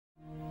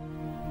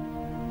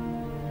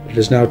It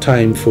is now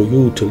time for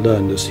you to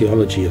learn the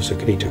theology of the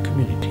greater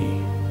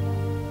community.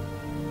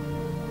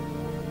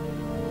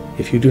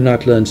 If you do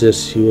not learn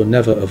this, you will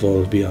never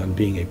evolve beyond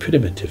being a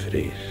primitive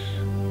race,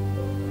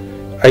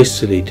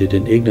 isolated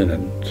and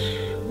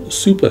ignorant,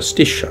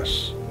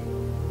 superstitious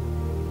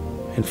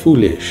and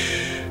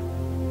foolish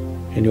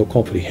in your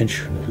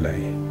comprehension of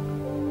life.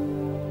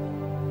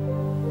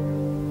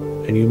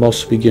 And you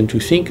must begin to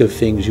think of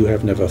things you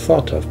have never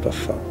thought of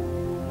before,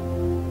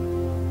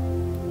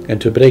 and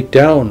to break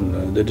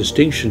down the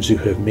distinctions you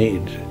have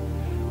made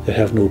that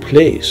have no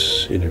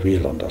place in a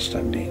real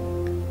understanding,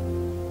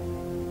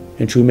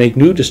 and to make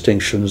new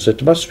distinctions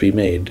that must be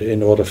made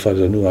in order for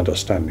the new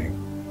understanding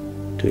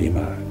to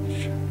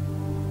emerge.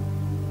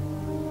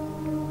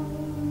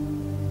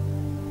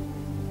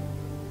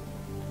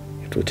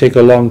 It will take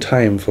a long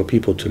time for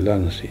people to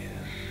learn this,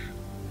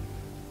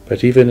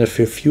 but even if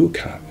a few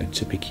can,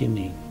 it's a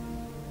beginning.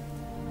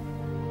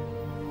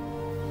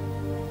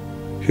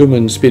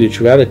 Human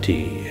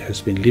spirituality has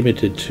been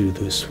limited to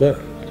this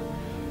world,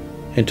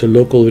 and to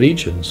local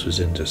regions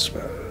within this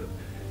world,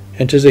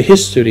 and to the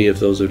history of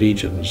those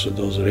regions, and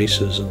those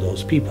races, and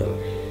those people.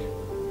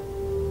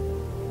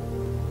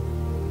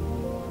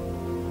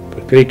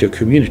 But greater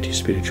community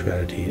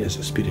spirituality is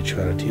the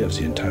spirituality of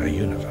the entire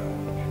universe.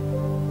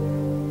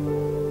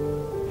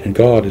 And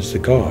God is the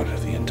God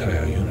of the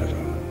entire universe.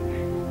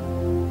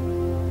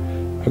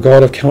 A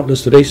God of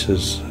countless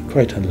races,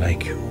 quite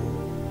unlike you.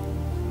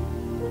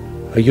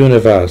 A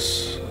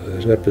universe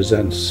that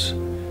represents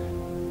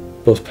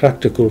both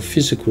practical,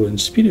 physical, and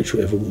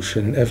spiritual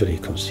evolution in every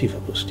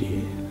conceivable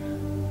state.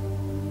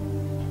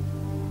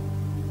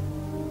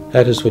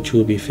 That is what you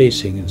will be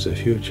facing in the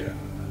future.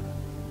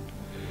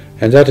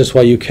 And that is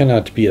why you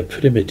cannot be a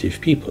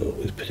primitive people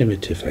with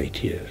primitive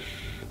ideas.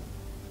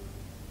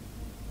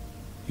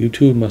 You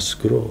too must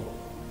grow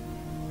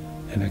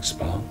and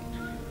expand,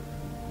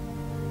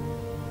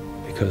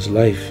 because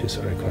life is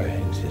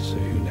requiring this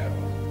of you now.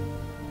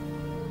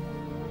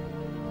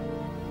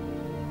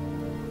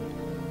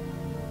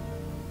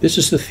 This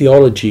is the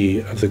theology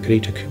of the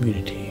greater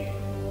community,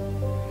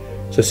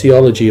 the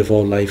theology of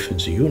all life in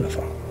the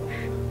universe,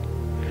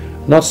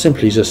 not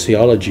simply the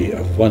theology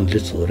of one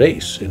little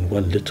race in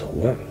one little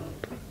world.